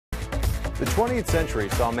The 20th century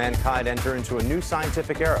saw mankind enter into a new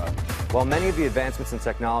scientific era. While many of the advancements in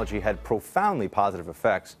technology had profoundly positive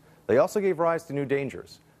effects, they also gave rise to new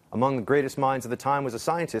dangers. Among the greatest minds of the time was a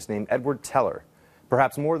scientist named Edward Teller.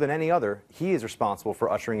 Perhaps more than any other, he is responsible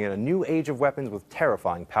for ushering in a new age of weapons with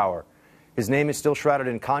terrifying power. His name is still shrouded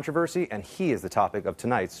in controversy, and he is the topic of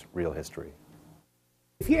tonight's Real History.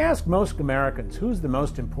 If you ask most Americans who's the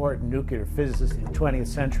most important nuclear physicist in the 20th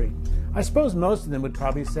century, I suppose most of them would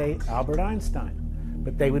probably say Albert Einstein,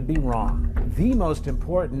 but they would be wrong. The most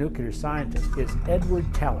important nuclear scientist is Edward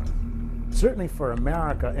Teller, certainly for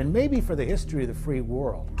America and maybe for the history of the free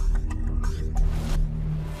world.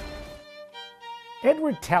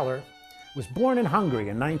 Edward Teller was born in Hungary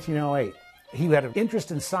in 1908. He had an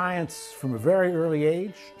interest in science from a very early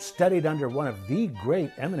age, studied under one of the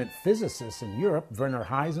great eminent physicists in Europe, Werner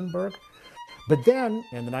Heisenberg. But then,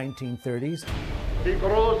 in the 1930s,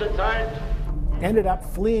 ended up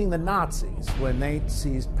fleeing the Nazis when they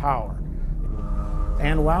seized power,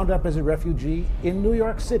 and wound up as a refugee in New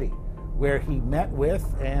York City, where he met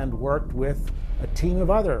with and worked with a team of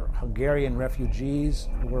other Hungarian refugees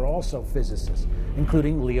who were also physicists,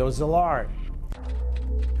 including Leo Szilard.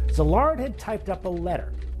 Szilard had typed up a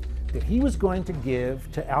letter that he was going to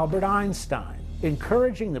give to Albert Einstein,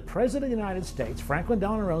 encouraging the President of the United States, Franklin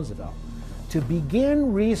Delano Roosevelt, to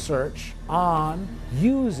begin research on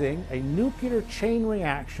using a nuclear chain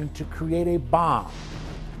reaction to create a bomb.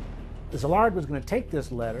 Szilard was going to take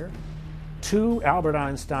this letter to Albert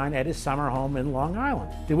Einstein at his summer home in Long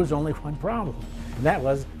Island. There was only one problem, and that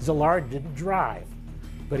was Szilard didn't drive.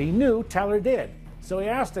 But he knew Teller did. So he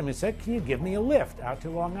asked him, he said, "Can you give me a lift out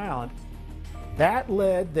to Long Island?" That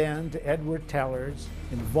led then to Edward Teller's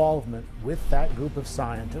involvement with that group of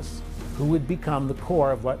scientists who would become the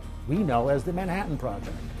core of what we know as the Manhattan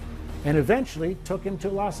Project, and eventually took him to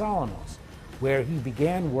Los Alamos, where he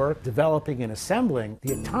began work developing and assembling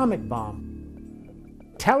the atomic bomb.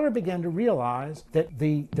 Teller began to realize that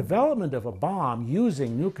the development of a bomb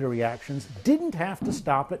using nuclear reactions didn't have to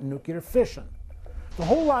stop at nuclear fission. The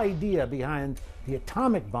whole idea behind the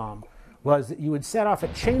atomic bomb was that you would set off a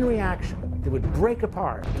chain reaction that would break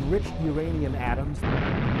apart enriched uranium atoms.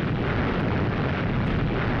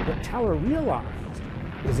 What Teller realized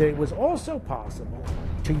is that it was also possible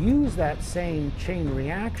to use that same chain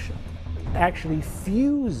reaction, actually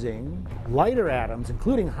fusing lighter atoms,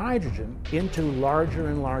 including hydrogen, into larger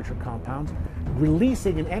and larger compounds,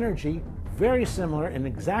 releasing an energy very similar and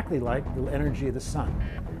exactly like the energy of the sun.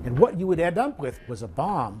 And what you would end up with was a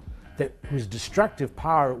bomb whose destructive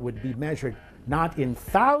power would be measured not in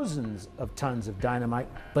thousands of tons of dynamite,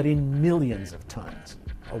 but in millions of tons,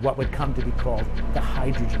 or what would come to be called the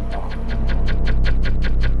hydrogen bomb.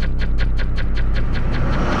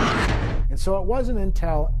 And so it wasn't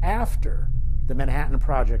until after the Manhattan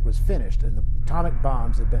Project was finished and the atomic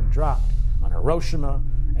bombs had been dropped on Hiroshima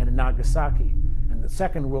and in Nagasaki, and the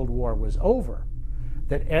Second World War was over,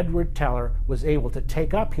 that Edward Teller was able to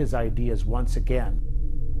take up his ideas once again.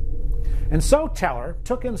 And so Teller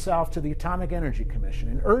took himself to the Atomic Energy Commission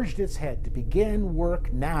and urged its head to begin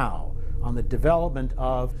work now on the development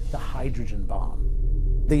of the hydrogen bomb.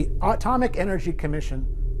 The Atomic Energy Commission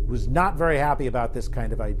was not very happy about this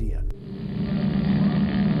kind of idea.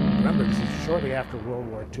 Remember, this is shortly after World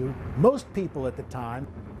War II. Most people at the time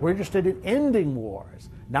were interested in ending wars,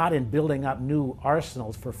 not in building up new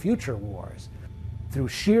arsenals for future wars. Through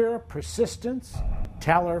sheer persistence,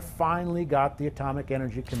 Teller finally got the Atomic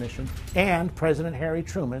Energy Commission and President Harry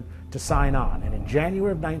Truman to sign on. And in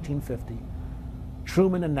January of 1950,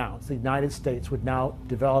 Truman announced the United States would now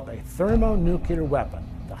develop a thermonuclear weapon,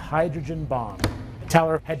 the hydrogen bomb.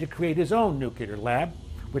 Teller had to create his own nuclear lab,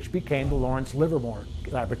 which became the Lawrence Livermore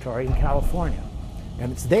Laboratory in California.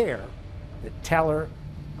 And it's there that Teller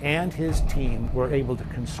and his team were able to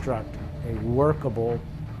construct a workable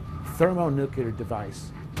thermonuclear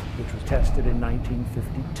device, which was tested in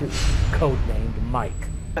 1952, codenamed Mike.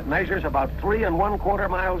 It measures about 3 1/4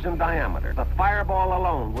 miles in diameter. The fireball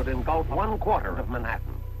alone would engulf 1/4 of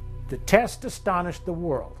Manhattan. The test astonished the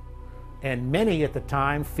world, and many at the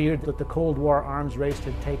time feared that the Cold War arms race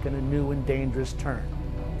had taken a new and dangerous turn.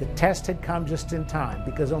 The test had come just in time,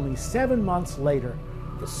 because only 7 months later,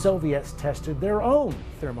 the Soviets tested their own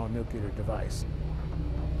thermonuclear device.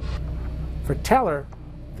 For Teller,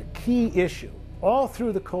 the key issue all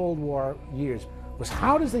through the Cold War years was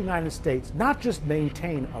how does the United States not just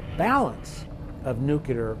maintain a balance of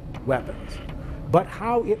nuclear weapons, but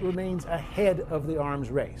how it remains ahead of the arms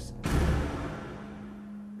race.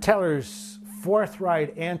 Teller's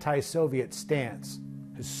forthright anti-Soviet stance,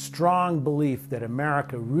 his strong belief that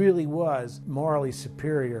America really was morally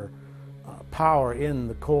superior power in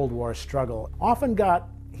the Cold War struggle often got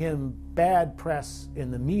him bad press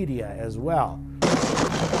in the media as well.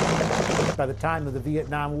 By the time of the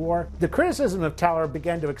Vietnam War, the criticism of Teller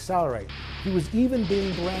began to accelerate. He was even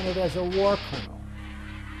being branded as a war criminal.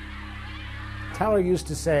 Teller used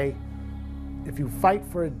to say, if you fight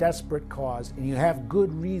for a desperate cause and you have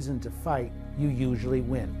good reason to fight, you usually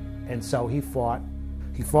win. And so he fought.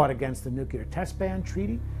 He fought against the nuclear test ban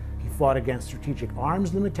treaty, he fought against strategic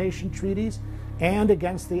arms limitation treaties, and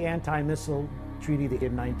against the anti-missile treaty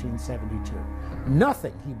in 1972.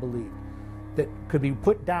 Nothing, he believed, that could be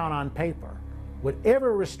put down on paper would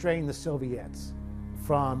ever restrain the Soviets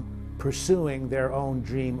from pursuing their own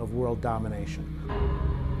dream of world domination.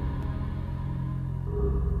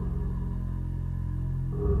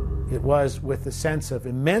 It was with a sense of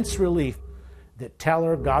immense relief that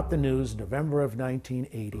Teller got the news in November of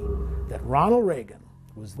 1980 that Ronald Reagan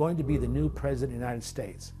was going to be the new president of the United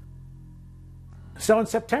States. So in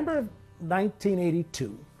September of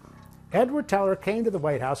 1982, Edward Teller came to the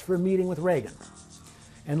White House for a meeting with Reagan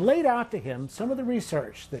and laid out to him some of the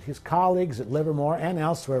research that his colleagues at Livermore and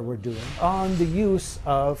elsewhere were doing on the use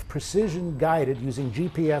of precision-guided, using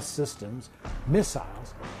GPS systems,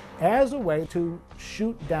 missiles, as a way to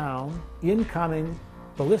shoot down incoming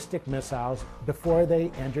ballistic missiles before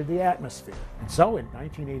they entered the atmosphere. And so in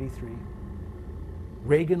 1983,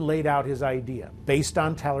 Reagan laid out his idea based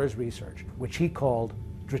on Teller's research, which he called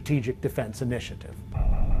Strategic Defense Initiative.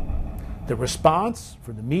 The response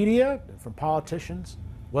from the media and from politicians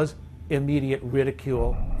was immediate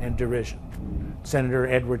ridicule and derision. Senator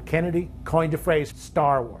Edward Kennedy coined the phrase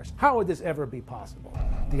Star Wars. How would this ever be possible?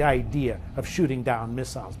 The idea of shooting down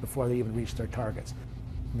missiles before they even reach their targets.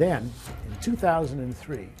 Then, in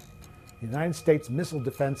 2003, the United States Missile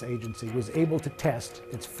Defense Agency was able to test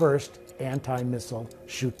its first anti-missile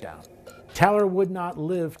shoot-down. Teller would not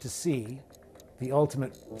live to see the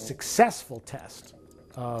ultimate successful test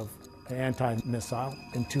of an anti-missile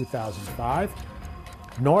in 2005,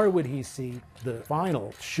 nor would he see the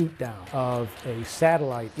final shoot-down of a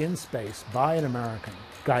satellite in space by an American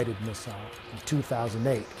guided missile in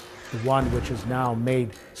 2008, the one which has now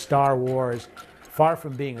made Star Wars, far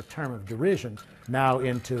from being a term of derision, now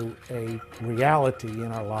into a reality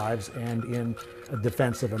in our lives and in a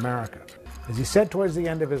defense of America. As he said towards the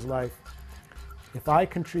end of his life, if I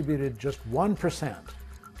contributed just 1%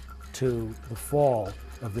 to the fall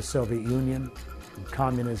of the Soviet Union and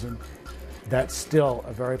communism, that's still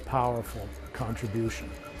a very powerful contribution.